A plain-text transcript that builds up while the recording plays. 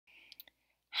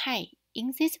Hi,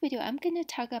 in this video, I'm going to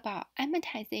talk about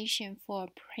amortization for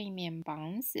premium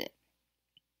bonds.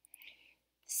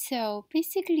 So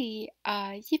basically,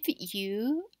 if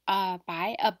you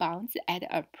buy a bond at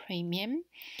a premium,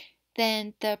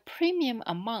 then the premium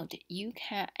amount you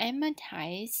can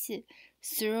amortize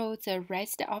through the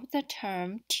rest of the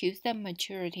term to the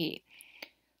maturity.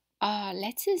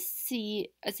 Let's see,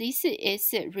 this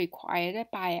is required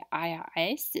by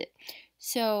IRS.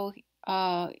 So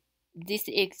this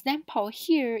example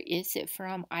here is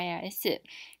from IRS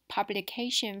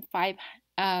Publication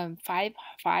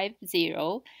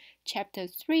 550, Chapter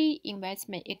 3,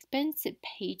 Investment Expense,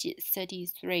 page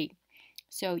 33.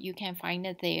 So you can find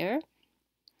it there.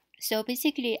 So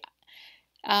basically,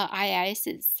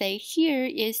 IRS say here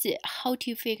is how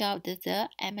to figure out the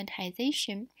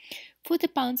amortization for the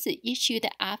bonds issued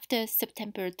after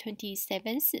September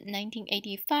 27,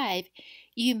 1985.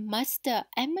 You must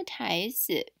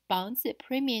amortize bonds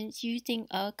premiums using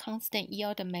a constant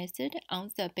yield method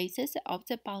on the basis of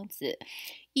the bonds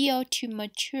yield to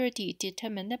maturity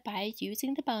determined by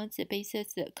using the bonds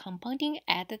basis compounding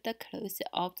at the close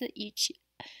of each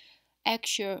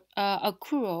actual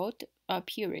accrued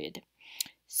period.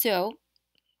 So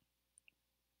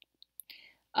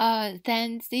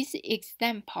then this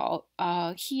example,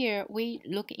 here we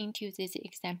look into this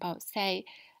example. Say,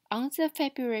 on the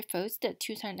February 1st,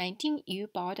 2019, you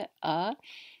bought a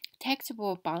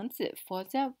taxable bonds for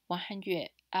the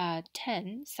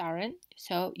 110,000.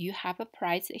 So you have a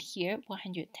price here,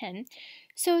 110.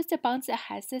 So the bonds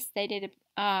has a stated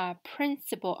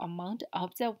principal amount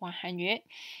of the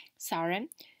 100,000.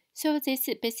 So this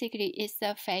basically is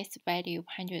the face value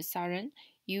 100,000.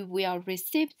 You will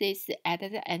receive this at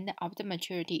the end of the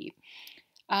maturity.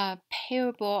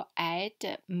 Payable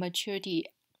at maturity.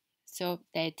 So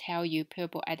they tell you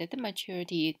payable at the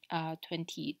maturity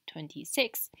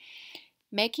 2026.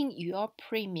 Making your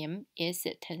premium is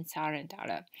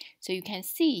 $10,000. So you can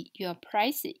see your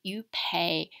price, you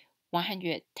pay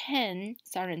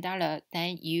 $110,000,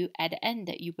 then you at the end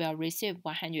you will receive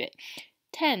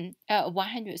 100,000.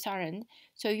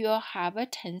 So you'll have a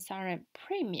 10,000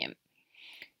 premium.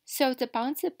 So the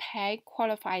bonds pay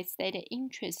qualified state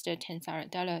interest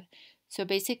 $10,000. So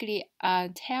basically,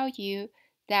 tell you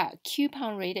that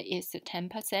coupon rate is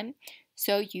 10%.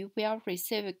 So you will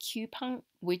receive a coupon,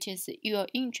 which is your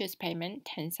interest payment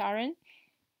 10,000.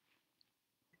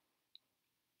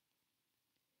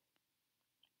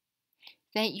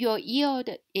 Then your yield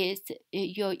is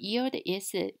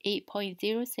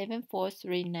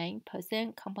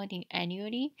 8.07439% compounding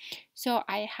annually. So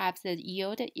I have the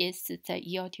yield is the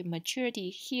yield to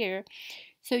maturity here.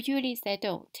 So usually they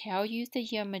don't tell you the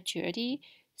year maturity.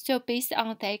 So based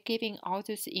on that giving all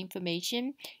this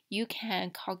information, you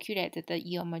can calculate the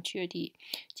year maturity.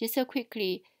 Just so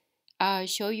quickly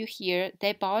show you here,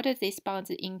 they bought this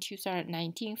bonds in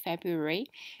 2019 February,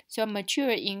 so mature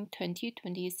in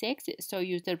 2026. So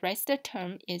the rest of the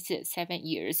term is 7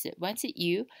 years. Once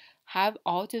you have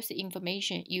all those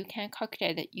information, you can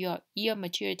calculate your year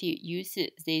maturity. Use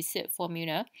this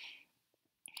formula.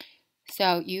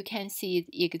 So you can see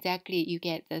exactly you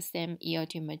get the same year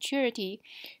to maturity.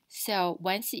 So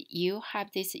once you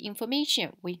have this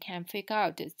information, we can figure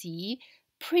out the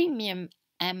premium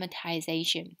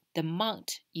amortization, the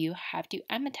amount you have to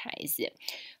amortize.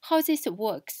 How this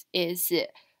works is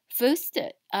first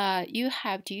you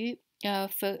have to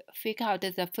figure out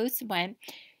the first one,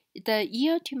 the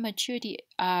year to maturity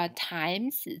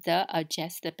times the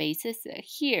adjusted basis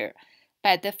here.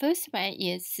 But the first one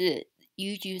is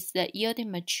you use the yield to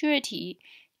maturity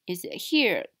is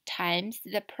here times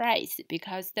the price,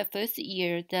 because the first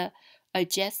year the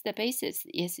adjusted basis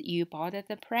is you bought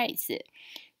the price.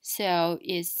 So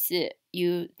is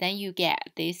you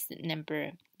get this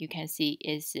number. You can see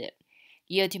is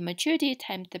yield to maturity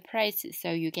times the price, so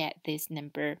you get this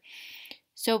number.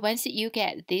 So once you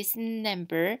get this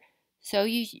number, so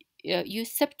you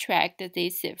subtract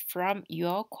this from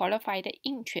your qualified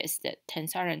interest,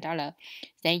 $10,000,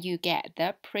 then you get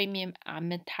the premium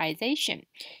amortization.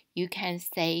 You can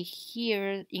say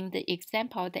here in the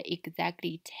example that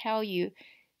exactly tell you,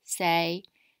 say,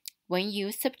 when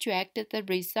you subtract the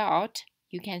result,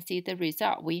 you can see the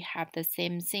result. We have the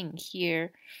same thing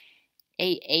here,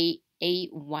 A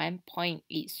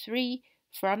 1.83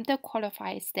 from the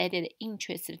qualified stated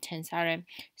interest of 10,000.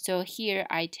 So here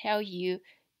I tell you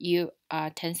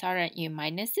 10,000 you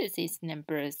minus this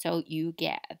number, so you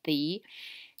get the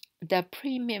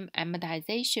premium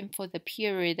amortization for the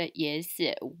period is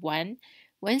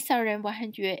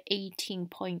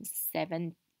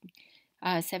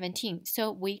 1,118.17.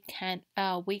 So we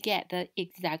get the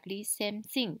exactly same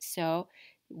thing. So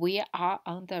we are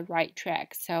on the right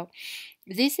track. So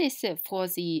this is for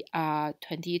the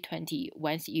 2020.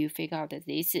 Once you figure out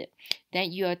this,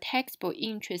 then your taxable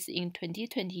interest in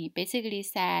 2020 basically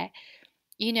say,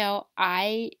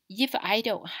 if I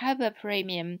don't have a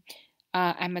premium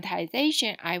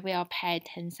amortization, I will pay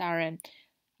 10,000.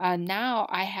 Now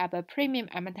I have a premium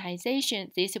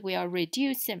amortization. This will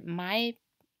reduce my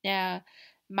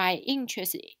my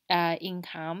interest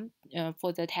income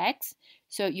for the tax.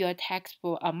 So your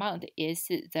taxable amount is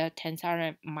the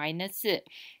 10,000 minus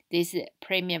this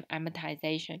premium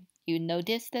amortization. You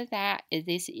noticed that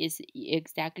this is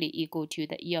exactly equal to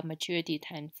the year maturity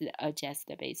times the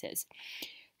adjusted basis.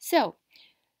 So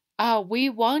we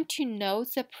want to know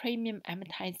the premium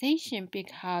amortization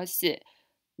because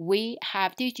we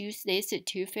have to use this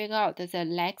to figure out the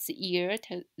next year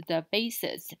the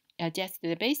basis,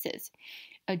 adjusted basis.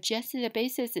 Adjusted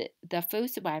basis, the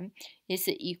first one is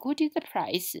equal to the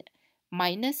price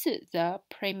minus the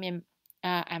premium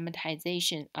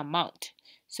amortization amount.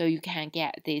 So you can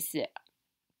get this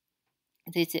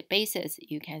basis.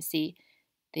 You can see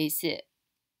this.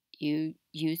 You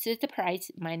use the price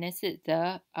minus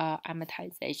the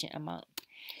amortization amount.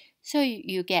 So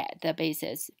you get the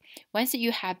basis. Once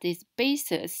you have this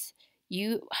basis,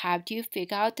 you have to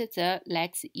figure out the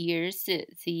next year's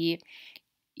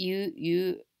you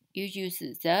use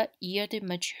the year to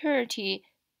maturity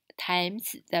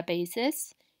times the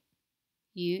basis.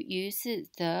 You use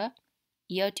the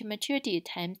year to maturity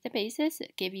times the basis,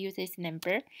 give you this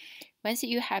number. Once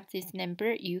you have this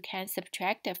number, you can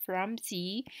subtract from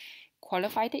the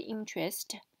qualified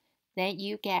interest. Then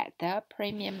you get the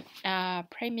premium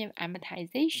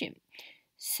amortization.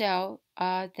 So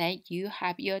then you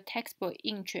have your taxable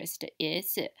interest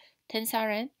is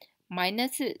 10,000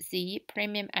 minus the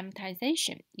premium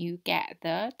amortization. You get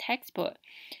the taxable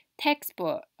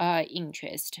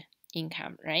interest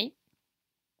income, right?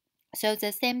 So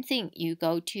the same thing, you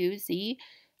go to the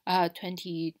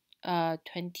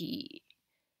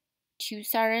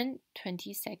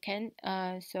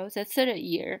 2022nd, so the third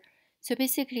year. So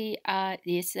basically,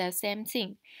 it's the same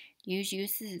thing. You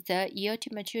use the year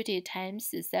to maturity times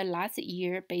the last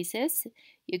year basis.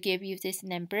 You give you this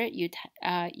number. You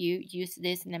use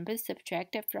this number,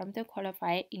 subtract from the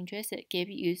qualified interest, give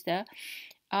you the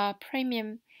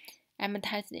premium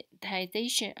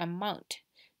amortization amount.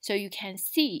 So you can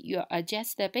see your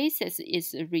adjusted basis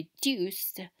is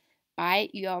reduced by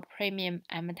your premium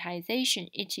amortization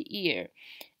each year,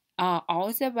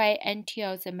 all the way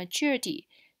until the maturity.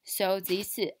 So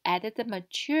this at the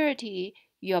maturity,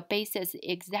 your basis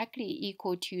exactly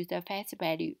equal to the face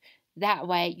value. That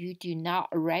way you do not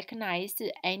recognize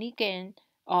any gain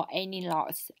or any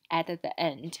loss at the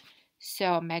end.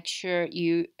 So make sure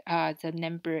you the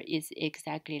number is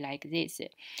exactly like this.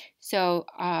 So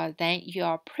then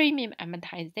your premium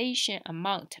amortization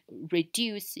amount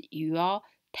reduce your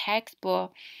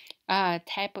taxable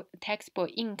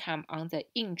income on the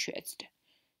interest.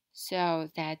 So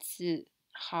that's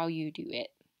how you do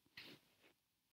it.